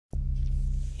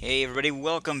Hey everybody,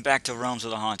 welcome back to Realms of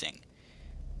the Haunting.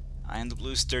 I am the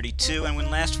Blues 32, and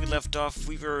when last we left off,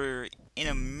 we were in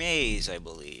a maze, I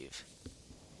believe.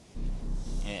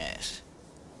 Yes.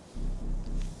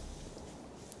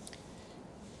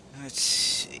 Let's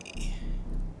see.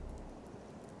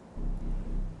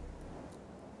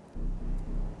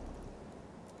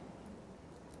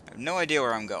 I have no idea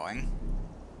where I'm going.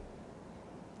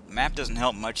 The map doesn't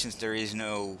help much since there is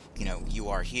no, you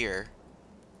are here.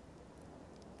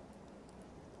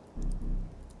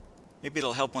 Maybe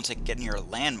it'll help once I get near a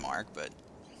landmark, but...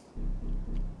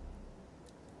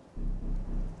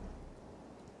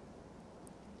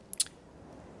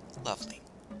 Lovely.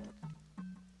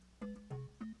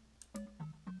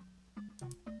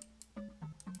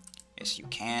 Yes, you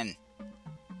can.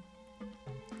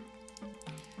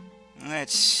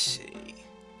 Let's see.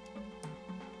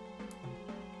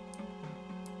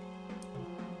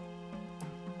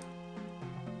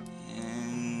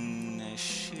 And there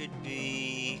should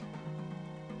be...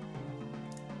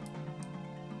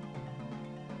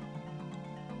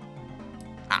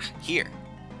 Ah, here.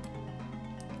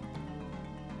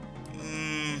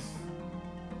 I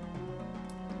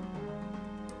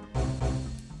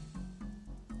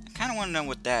kind of want to know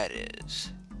what that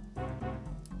is.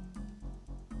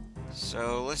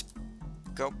 So let's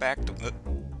go back to...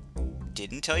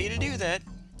 didn't tell you to do that.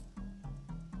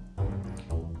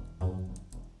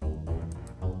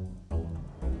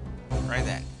 Right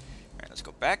then. Alright, let's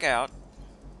go back out.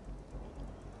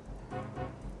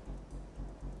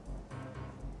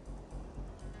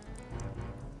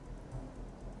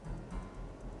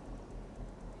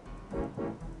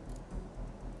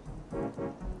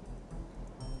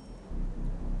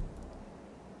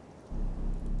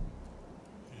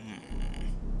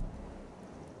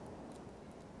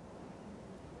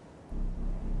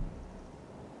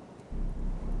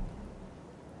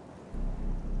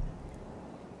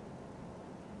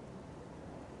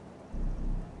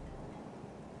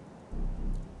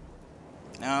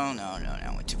 No,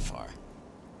 I went too far.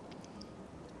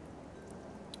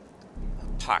 A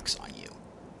pox on you.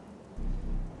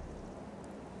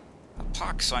 A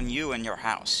pox on you and your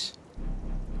house.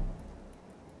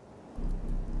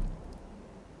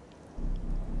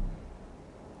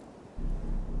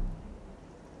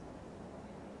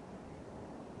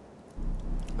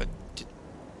 But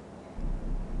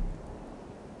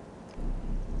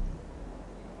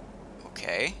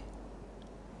okay.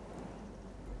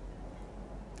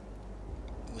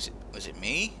 Was it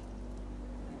me?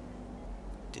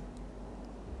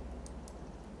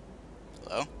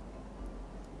 Hello?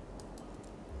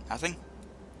 Nothing?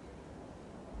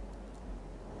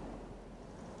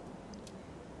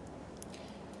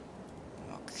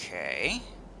 Okay.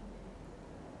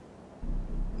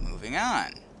 Moving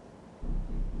on.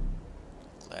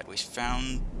 Glad we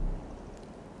found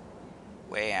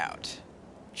way out.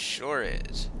 Sure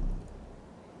is.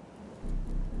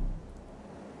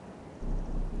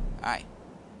 Hi.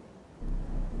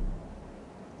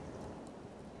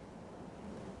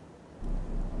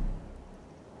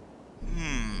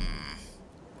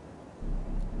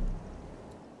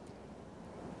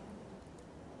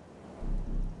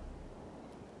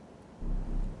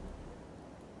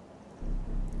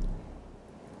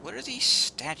 What are these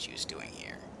statues doing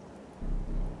here?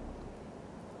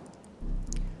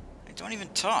 I don't even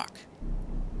talk.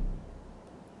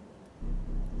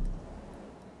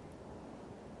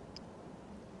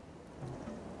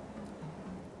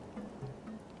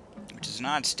 Which is an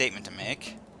odd statement to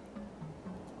make.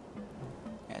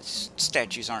 As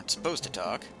statues aren't supposed to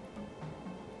talk.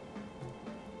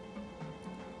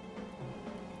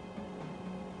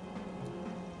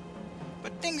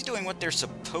 But things doing what they're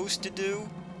supposed to do?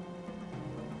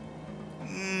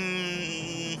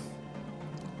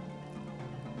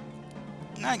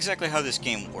 Not exactly how this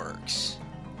game works.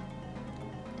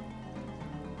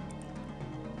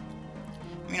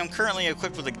 I mean, I'm currently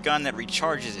equipped with a gun that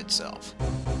recharges itself.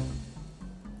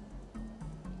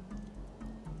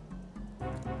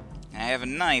 And I have a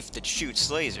knife that shoots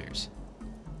lasers.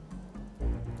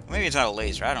 Maybe it's not a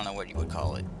laser, I don't know what you would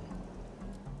call it.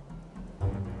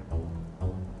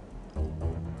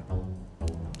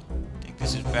 I think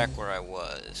this is back where I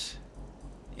was.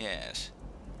 Yes.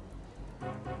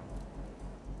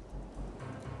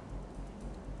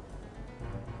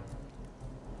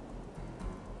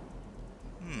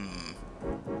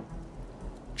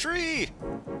 Tree!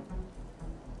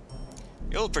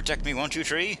 You'll protect me, won't you,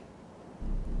 tree?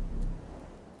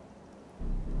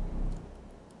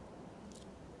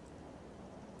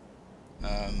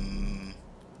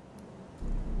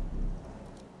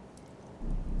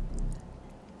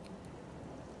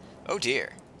 Oh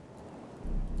dear.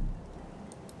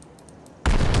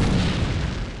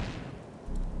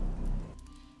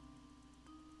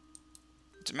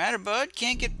 What's the matter, bud?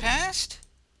 Can't get past?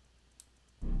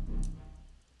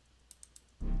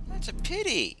 That's a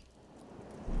pity.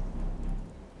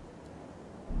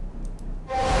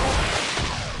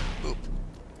 Oop.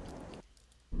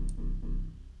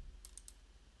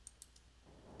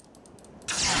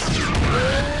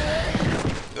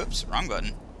 Oops, wrong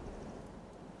button.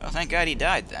 Well, thank God he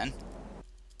died then.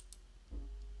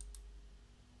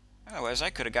 Otherwise, I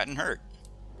could have gotten hurt.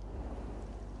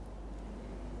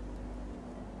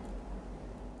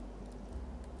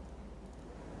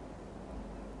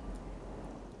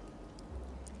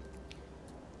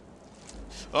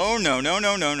 Oh, no, no,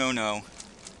 no, no, no, no.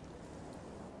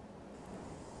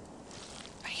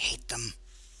 I hate them.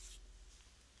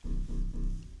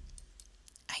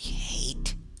 I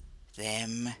hate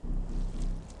them.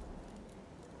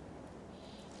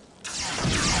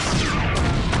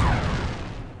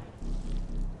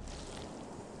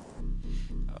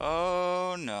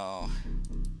 Oh, no.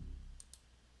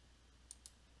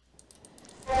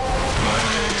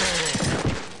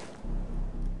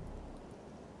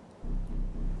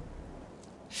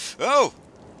 Oh!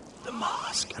 The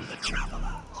mask and the traveler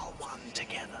are one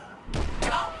together.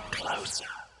 Come closer.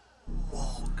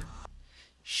 Walk.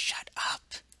 Shut up.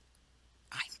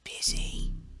 I'm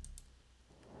busy.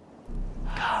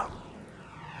 Come.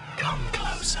 Come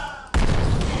closer.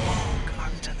 Walk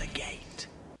unto the gate.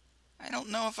 I don't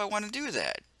know if I want to do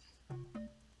that.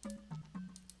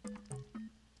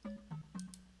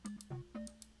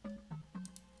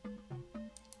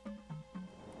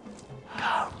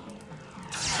 Come.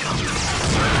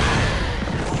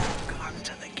 Walk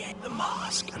unto the gate. The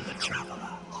mask and the traveler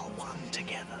are one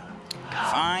together.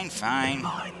 Fine, fine.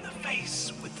 Behind the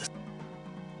face with the...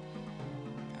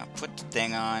 I'll put the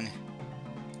thing on.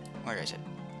 Where is it?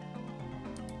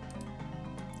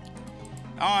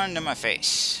 On to my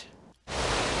face.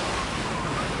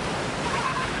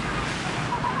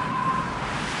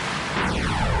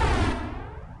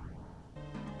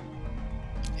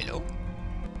 Hello?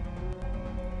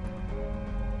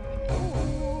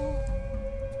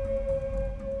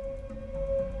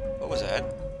 What was that?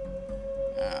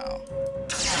 Oh.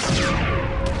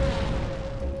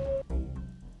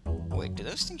 Wait, do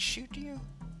those things shoot you?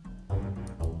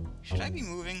 Should I be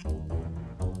moving?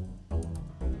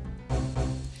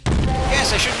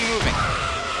 Yes, I should be moving.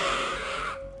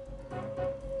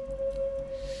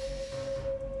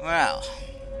 Well.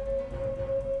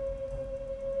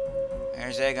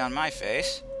 There's egg on my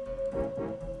face.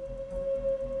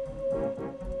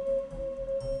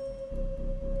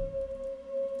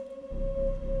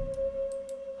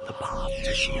 The path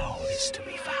to Sheol is to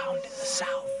be found in the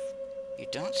south. You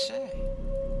don't say.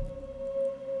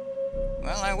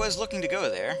 Well, I was looking to go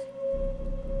there.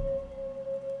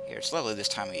 Here, it's lovely this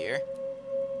time of year.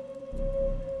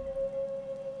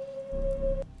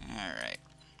 Alright.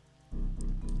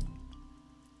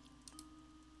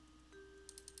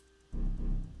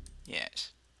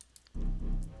 Yes.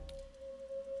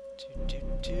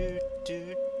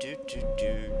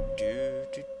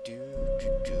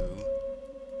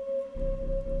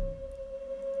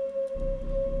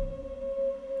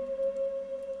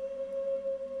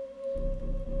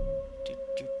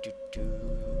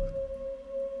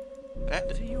 That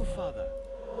To you, father,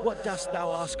 what dost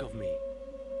thou ask of me?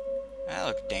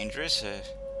 looked dangerous.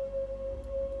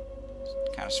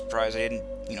 Kind of surprised I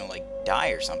didn't, like,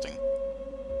 die or something.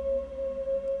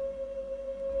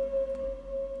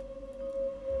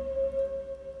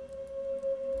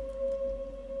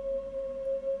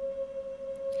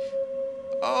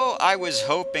 Oh, I was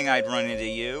hoping I'd run into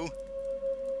you.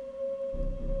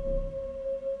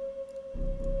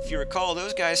 If you recall,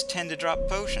 those guys tend to drop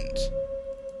potions.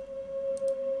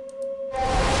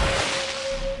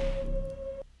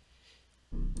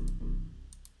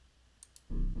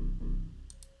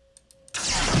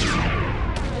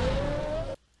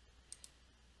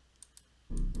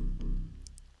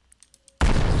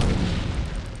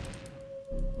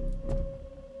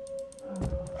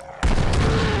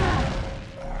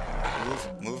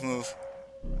 Move.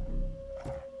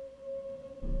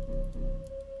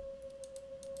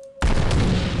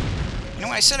 You know,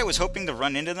 when I said I was hoping to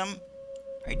run into them,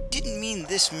 I didn't mean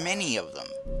this many of them.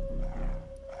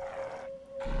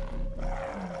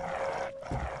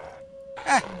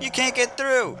 Ah, you can't get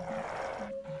through!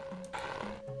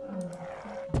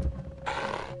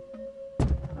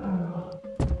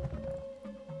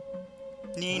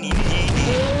 Nee, nee, nee,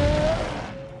 nee.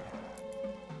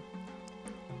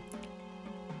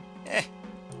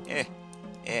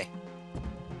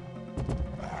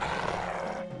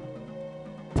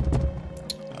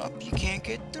 Up, you can't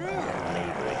get through.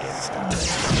 Labor against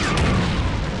us.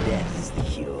 Death is the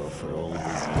cure for all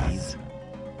disease.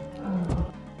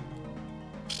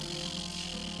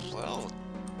 Well,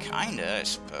 kinda, I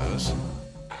suppose.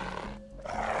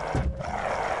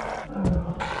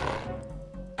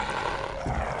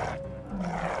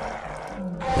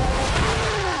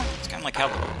 It's kind of like how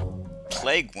the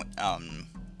plague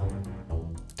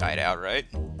died out, right?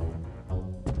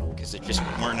 Because there just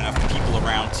weren't enough people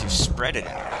around to spread it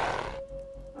anymore.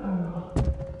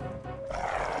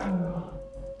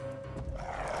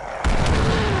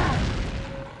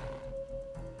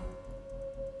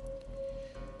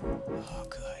 Oh,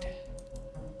 good.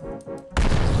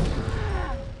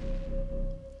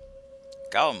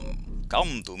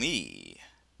 Come to me,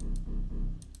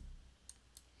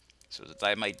 so that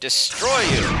I might destroy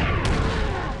you.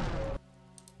 I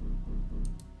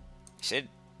said,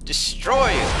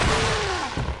 destroy you.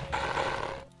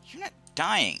 You're not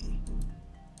dying.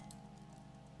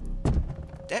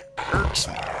 That irks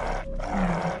me.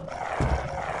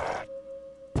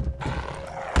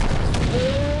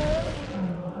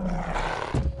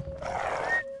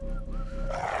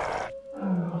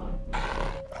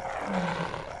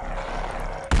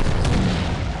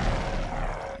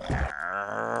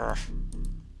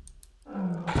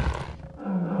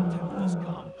 Templars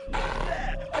come.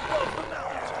 There, above the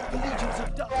mount, the legions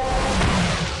of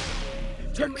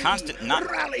darkness. Your constant not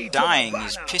dying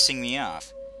is pissing me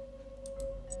off.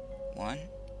 1,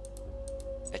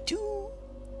 a 2,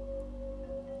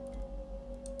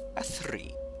 a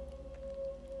 3.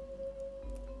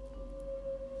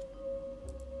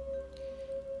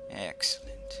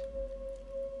 Excellent.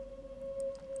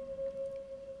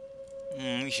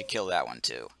 We should kill that one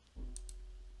too.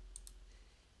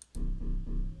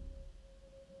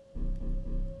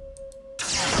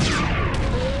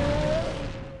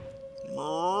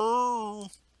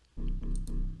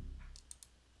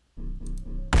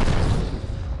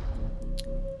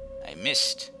 I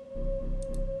missed.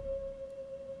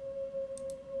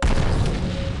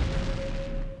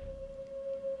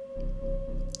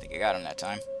 Think I got him that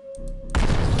time.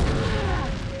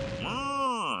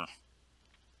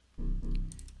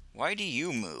 Why do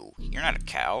you moo? You're not a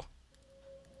cow.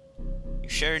 You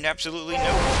share absolutely no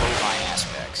bovine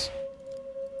aspects.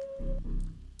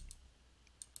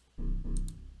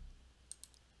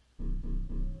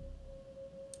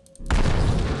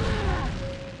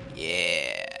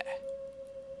 Yeah.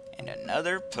 And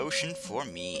another potion for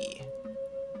me.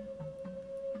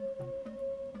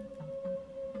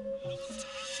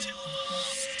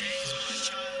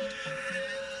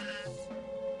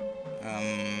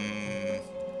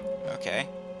 Okay.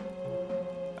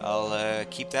 I'll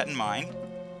keep that in mind.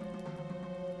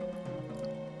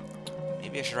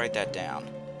 Maybe I should write that down.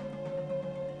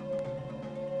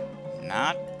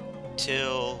 Not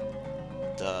till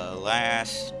the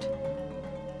last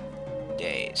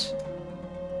days.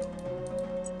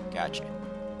 Gotcha.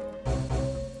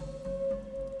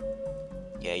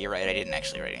 Yeah, you're right, I didn't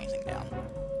actually write anything down.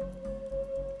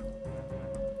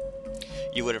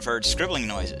 You would have heard scribbling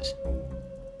noises.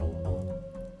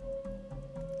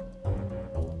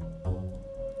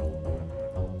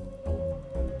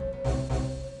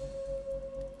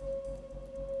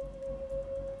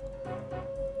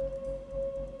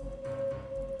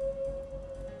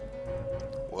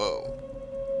 Whoa,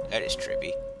 that is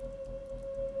trippy.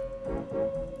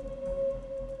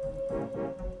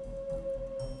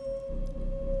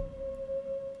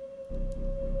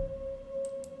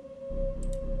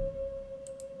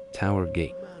 Tower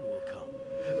Gate. Man will come,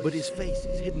 but his face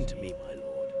is hidden to me, my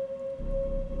lord.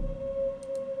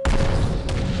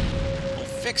 We'll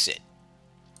fix it.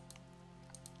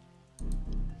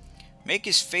 Make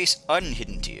his face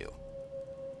unhidden to you.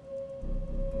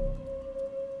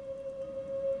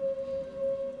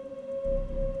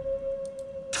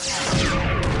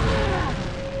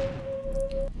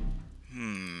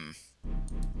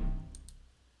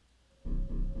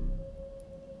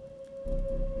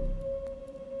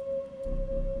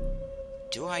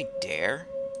 Do I dare?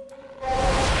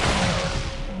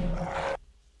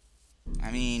 I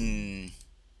mean...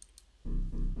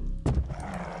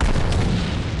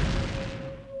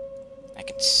 I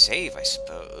can save, I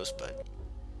suppose, but...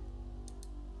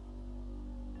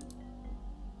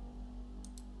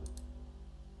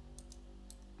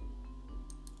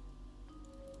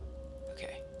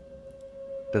 Okay.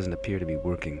 Doesn't appear to be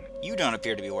working. You don't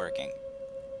appear to be working.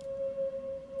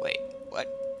 Wait, what?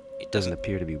 It Doesn't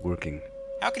appear to be working.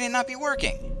 How can it not be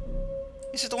working?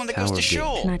 This is the one that Tower goes to gate.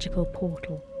 Sheol. Magical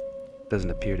portal. Doesn't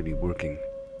appear to be working.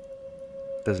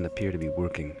 Doesn't appear to be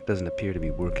working. Doesn't appear to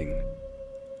be working.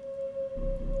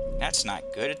 That's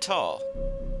not good at all.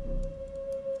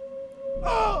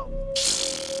 Oh!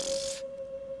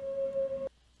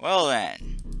 Well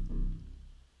then.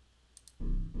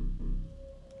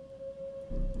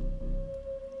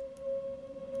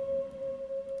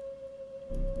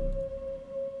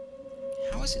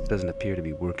 How is it? Doesn't appear to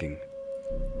be working.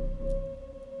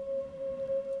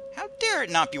 How dare it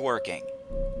not be working?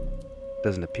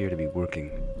 Doesn't appear to be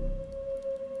working.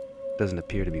 Doesn't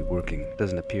appear to be working.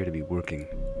 Doesn't appear to be working.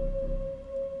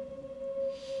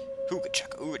 Ooga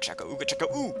chaka, ooga chaka, ooga chaka,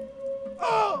 ooh!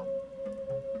 Oh!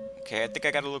 Okay, I think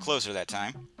I got a little closer that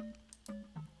time.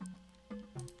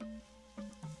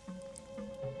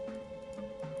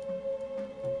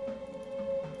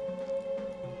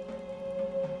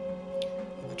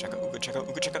 Ooga chaka, ooga chaka,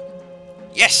 ooga chaka.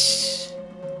 Yes!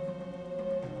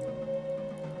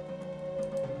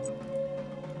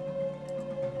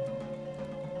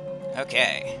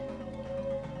 Okay.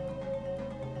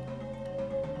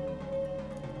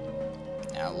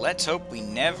 Now let's hope we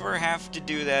never have to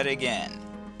do that again.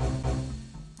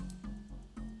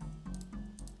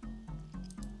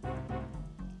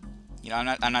 You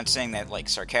know, I'm not saying that like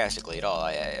sarcastically at all.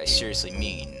 I seriously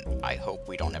mean I hope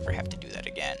we don't ever have to do that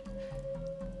again.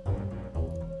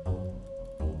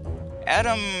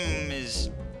 Adam is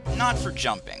not for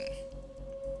jumping.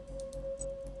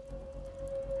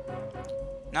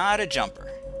 Not a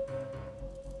jumper.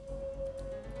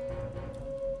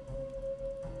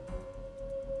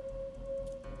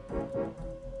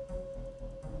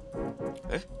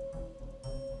 Eh?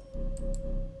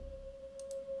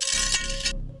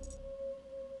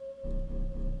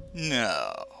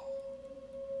 No.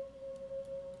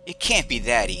 It can't be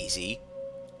that easy.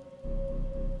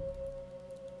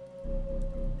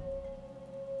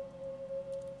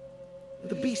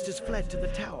 The beast has fled to the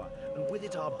tower, and with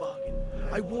it our bargain.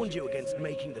 I warned you against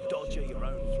making the Dodger your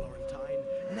own, Florentine.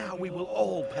 Now we will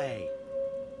all pay.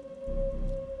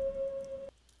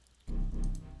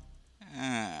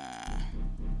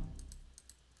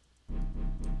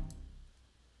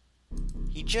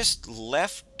 He just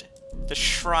left the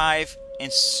Shrive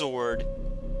and sword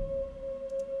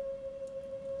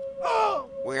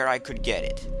where I could get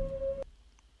it.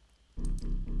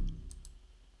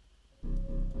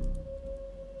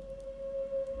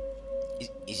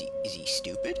 Is he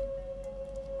stupid?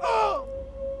 Am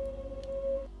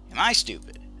I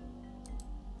stupid?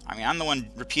 I mean, I'm the one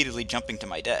repeatedly jumping to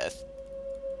my death.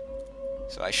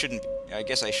 So I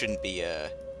guess I shouldn't be,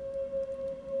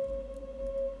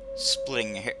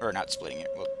 splitting hair, or not splitting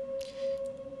it, well,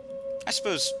 I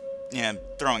suppose, yeah,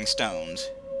 throwing stones.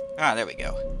 Ah, there we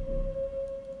go.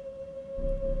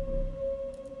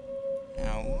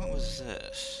 Now, what was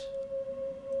this?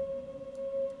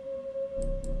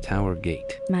 Tower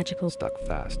gate. Magical. Stuck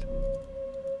fast.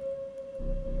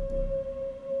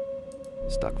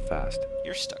 Stuck fast.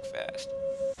 You're stuck fast.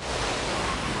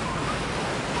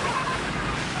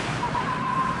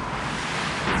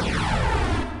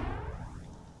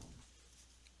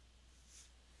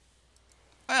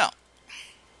 Well,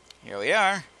 here we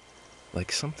are.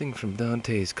 Like something from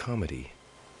Dante's comedy.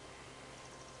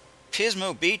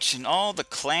 Pismo Beach and all the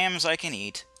clams I can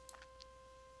eat.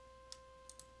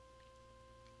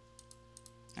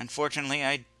 Unfortunately,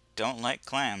 I don't like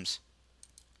clams.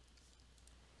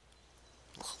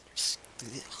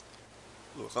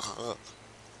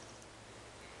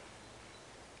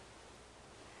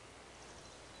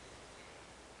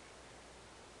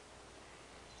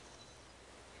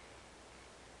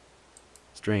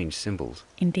 Strange symbols.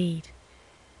 Indeed.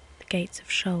 The gates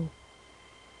of Sheol.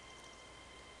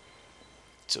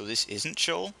 So this isn't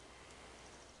Sheol?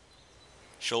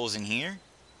 Sheol's in here?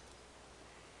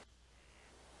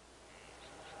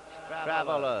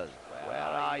 Travelers, where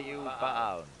are you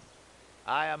bound?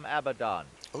 I am Abaddon,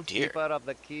 Oh dear. keeper of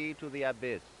the key to the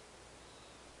abyss.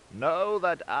 Know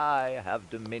that I have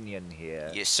dominion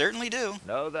here. You certainly do.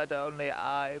 Know that only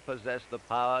I possess the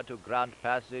power to grant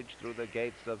passage through the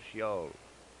gates of Sheol.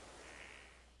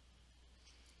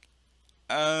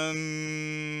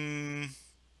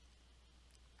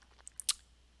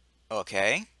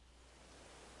 Okay.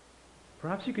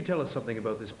 Perhaps you could tell us something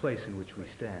about this place in which we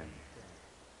stand.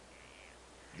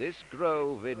 This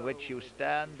grove in which you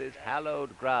stand is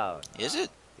hallowed ground. Is it?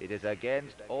 It is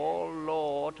against all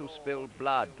law to spill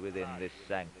blood within this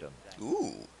sanctum.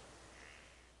 Ooh.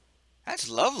 That's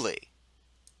lovely.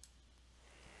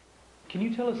 Can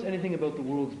you tell us anything about the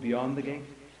worlds beyond the gate?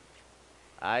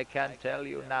 I can tell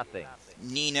you nothing.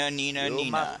 Nina. You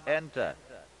must enter.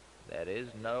 There is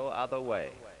no other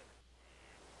way.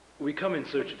 We come in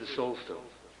search of the Soul Stone.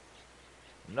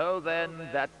 Know then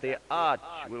that the arch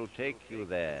will take you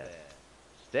there.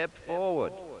 Step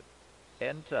forward.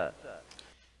 Enter.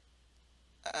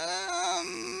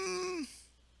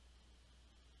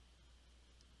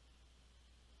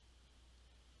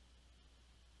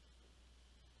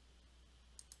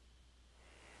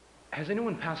 Has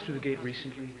anyone passed through the gate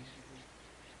recently?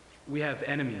 We have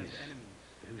enemies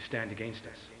who stand against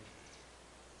us.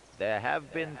 There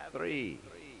have been 3.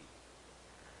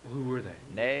 Who were they?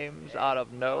 Names are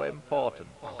of no importance.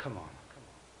 Oh, come on.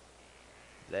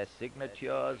 Their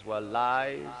signatures were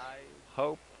lies,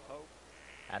 hope,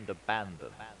 and abandon.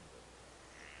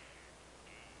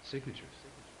 Signatures.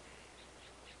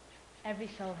 Every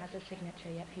soul has a signature,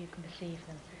 yet few can perceive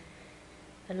them.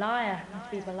 The liar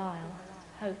must be Belial.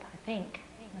 Hope, I think,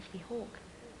 must be Hawk.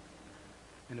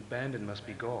 And abandon must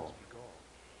be Gaul.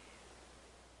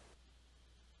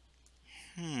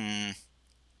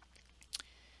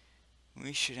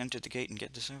 We should enter the gate and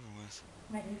get this over with.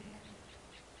 Ready?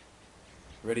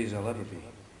 Ready as I'll ever be.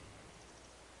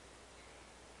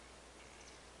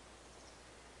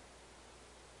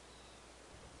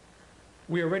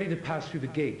 We are ready to pass through the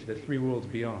gate to the 3 worlds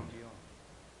beyond.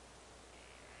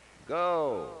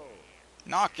 Go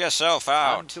Knock yourself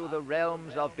out! unto the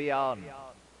realms of beyond.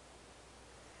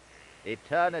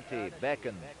 Eternity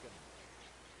beckons.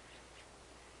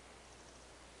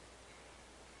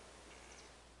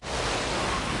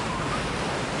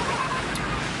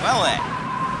 Well then.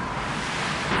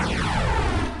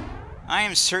 I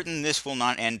am certain this will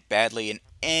not end badly in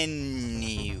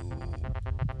any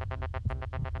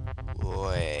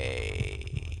way.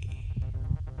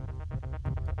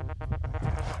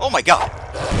 Oh my god!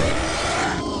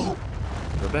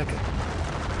 Rebecca.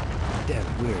 Damn,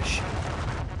 where is she?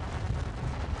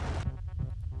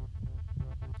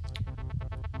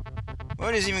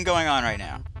 What is even going on right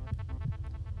now?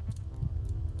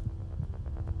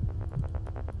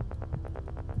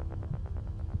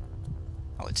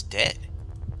 Oh, it's dead.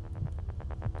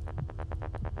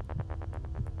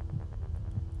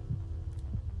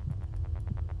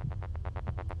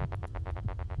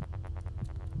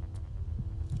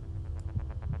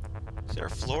 Is there a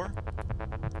floor?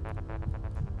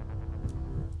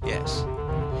 Yes.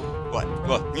 What?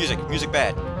 What? Music. Music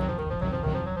bad.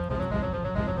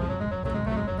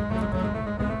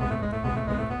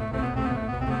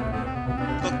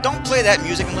 Look, don't play that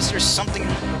music unless there's something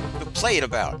to play it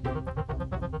about.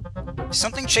 Is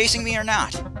something chasing me or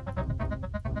not?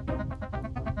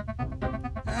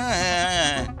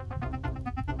 I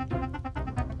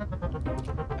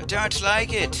don't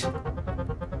like it.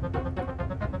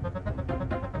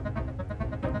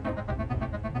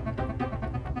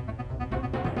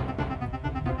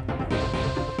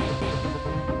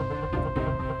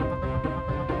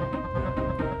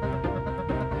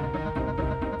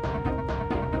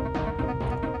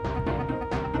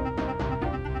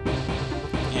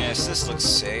 Yes, this looks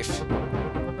safe.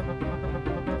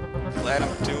 Glad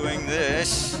I'm doing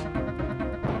this.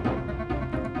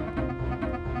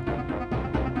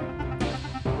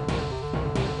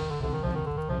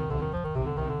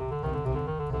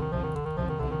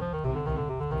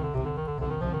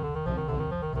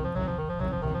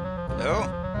 Hello?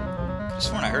 Could've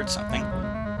sworn I heard something.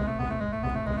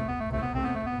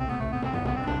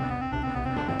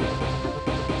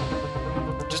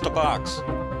 Just a box.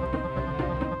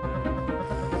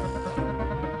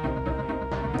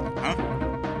 Huh?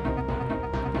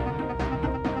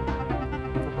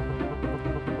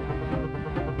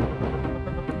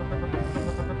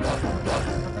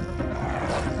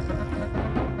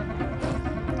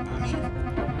 Mommy?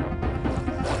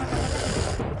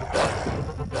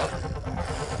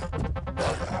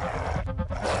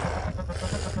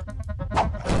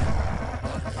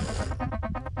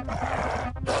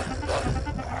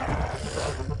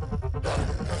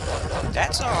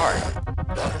 That's a heart.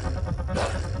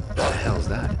 What the hell's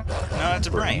that? No, it's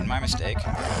a brain. My mistake.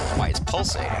 Why, it's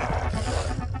pulsating.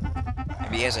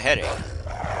 Maybe he has a headache.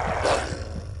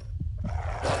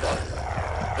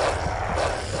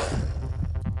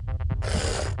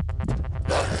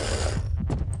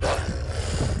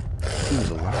 Seems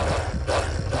alive.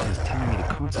 He's telling me to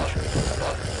concentrate.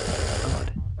 Odd.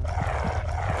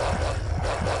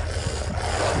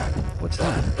 What's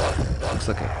that? Looks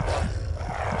like a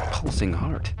pulsing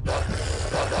heart.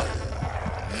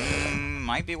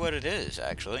 Might be what it is,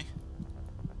 actually.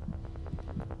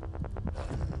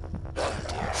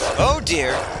 Oh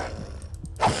dear!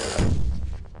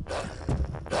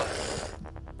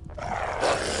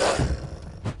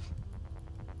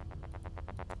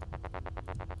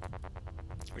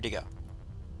 Where'd he go?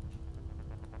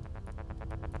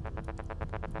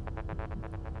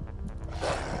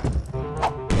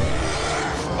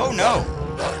 Oh no!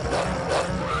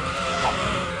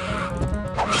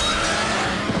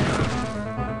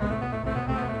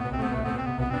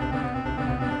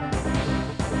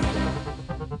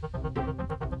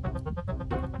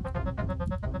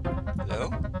 Hello?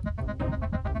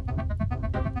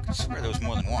 I swear there was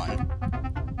more than one.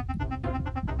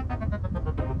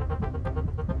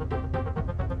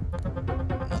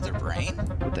 Another brain?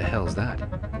 What the hell's that?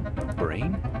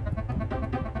 Brain?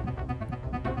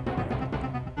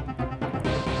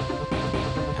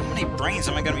 How many brains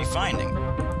am I going to be finding?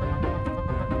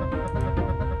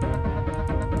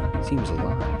 Seems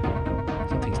alive.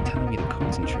 Something's telling me to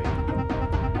concentrate.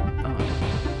 Odd.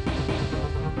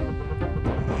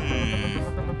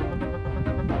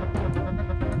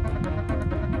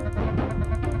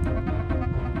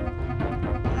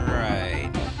 Right.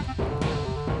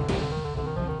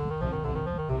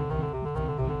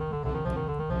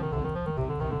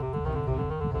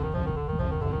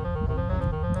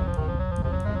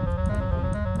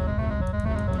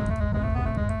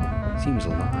 Seems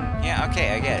alive. Yeah,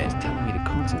 okay, I get it. It's telling me to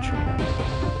concentrate. Odd.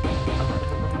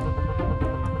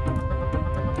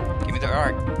 Give me the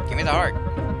heart. Give me the heart.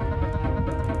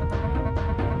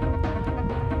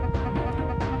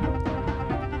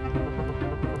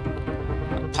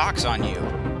 Pox on you.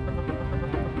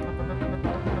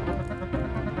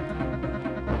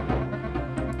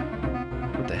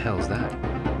 What the hell's that?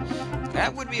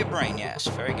 That would be a brain, yes.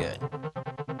 Very good.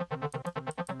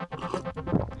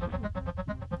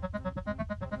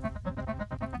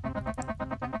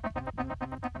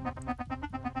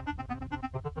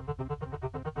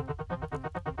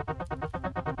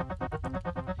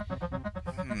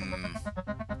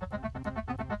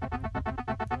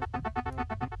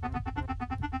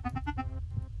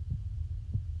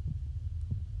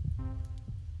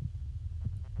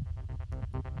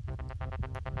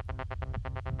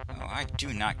 Oh, I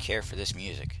do not care for this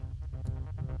music.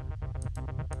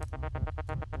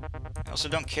 I also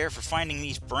don't care for finding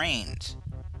these brains.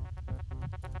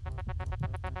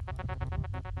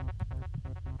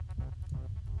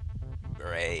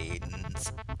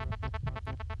 Brains.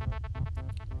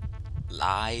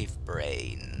 Live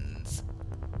brains.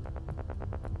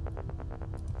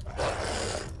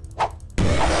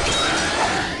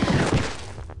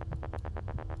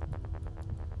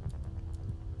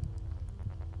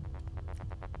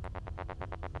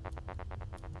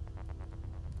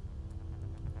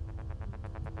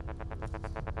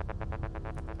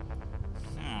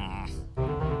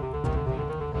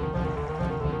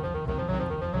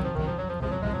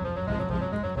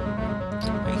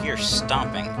 I hear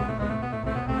stomping.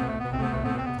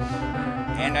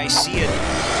 And I see a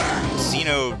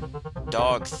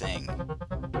Xeno-dog thing.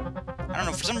 I don't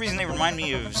know, for some reason they remind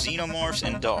me of xenomorphs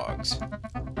and dogs.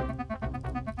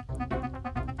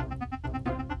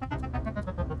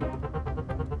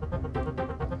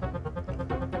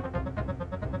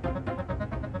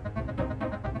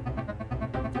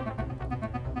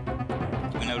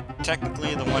 Even though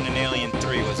technically the one in Alien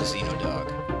 3 was a Xeno-dog.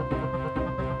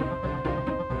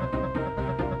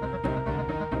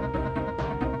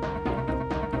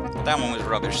 That one was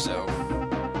rubbish, so...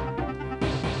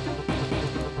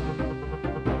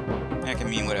 that can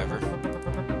mean whatever.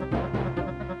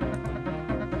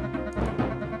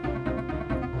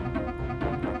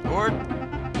 Or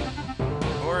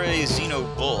a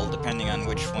Xeno-bull, depending on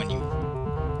which one you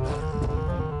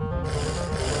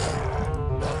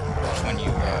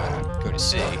go to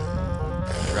see.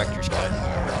 Director's cut,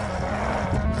 whatever.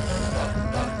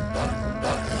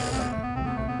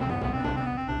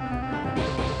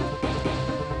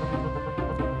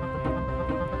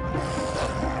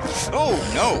 Oh,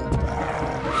 no!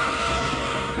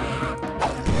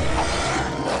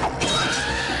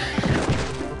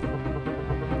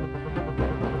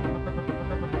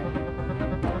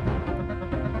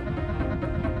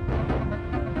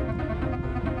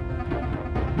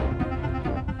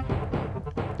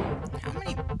 How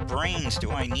many brains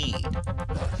do I need?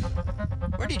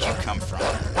 Where did you come from?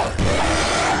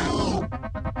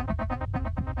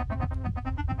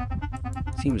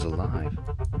 Seems alive.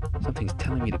 Something's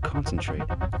telling me to concentrate.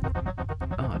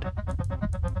 Odd.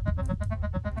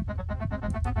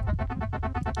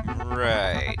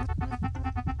 Right.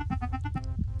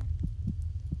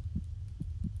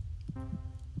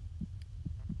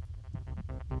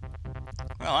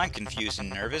 Well, I'm confused and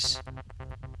nervous.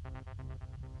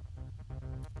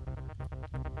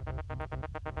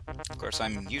 Of course,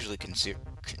 I'm usually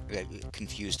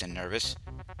confused and nervous.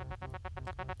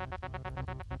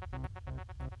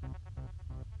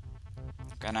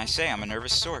 Can I say I'm a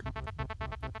nervous sort?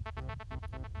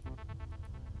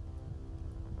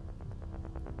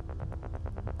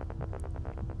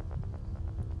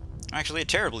 I'm actually a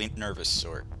terribly nervous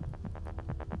sort.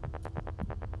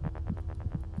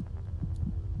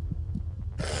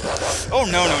 Oh,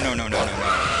 no, no, no, no, no, no, no.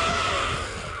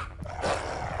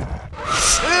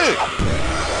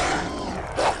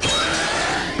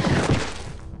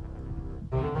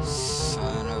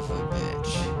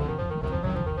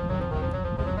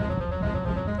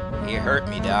 hurt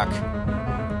me, Doc.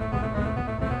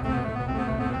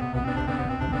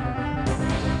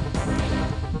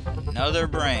 Another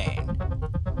brain.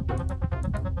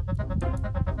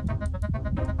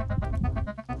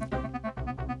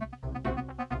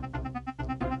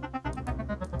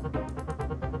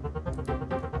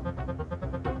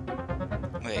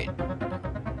 Wait.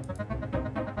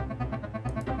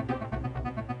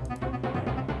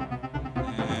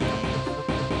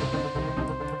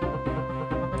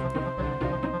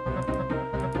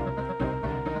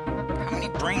 How many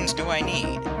brains do I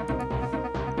need?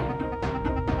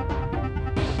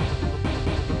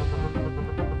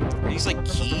 Are these like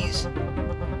keys?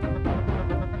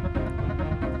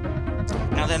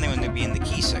 Now then they would be in the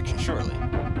key section, surely.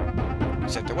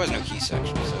 Except there was no key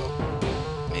section, so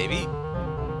maybe?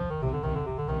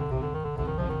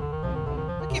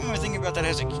 What game am I thinking about that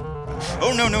has a key?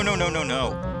 Oh no no no no no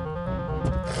no!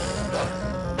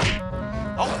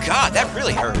 Oh god, that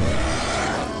really hurt!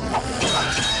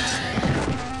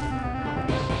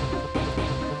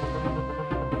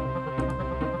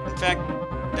 In fact,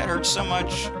 that hurt so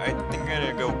much, I think I'm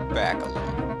gonna go back a little.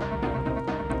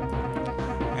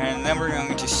 And then we're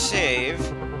going to save.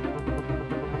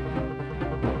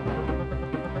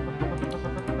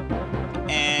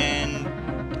 And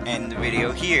end the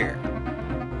video here.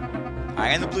 I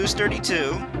am the Blues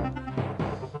 32.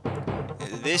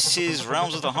 This is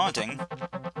Realms of the Haunting.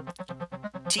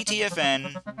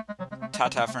 TTFN.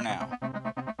 Ta-ta for now.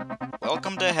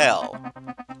 Welcome to hell.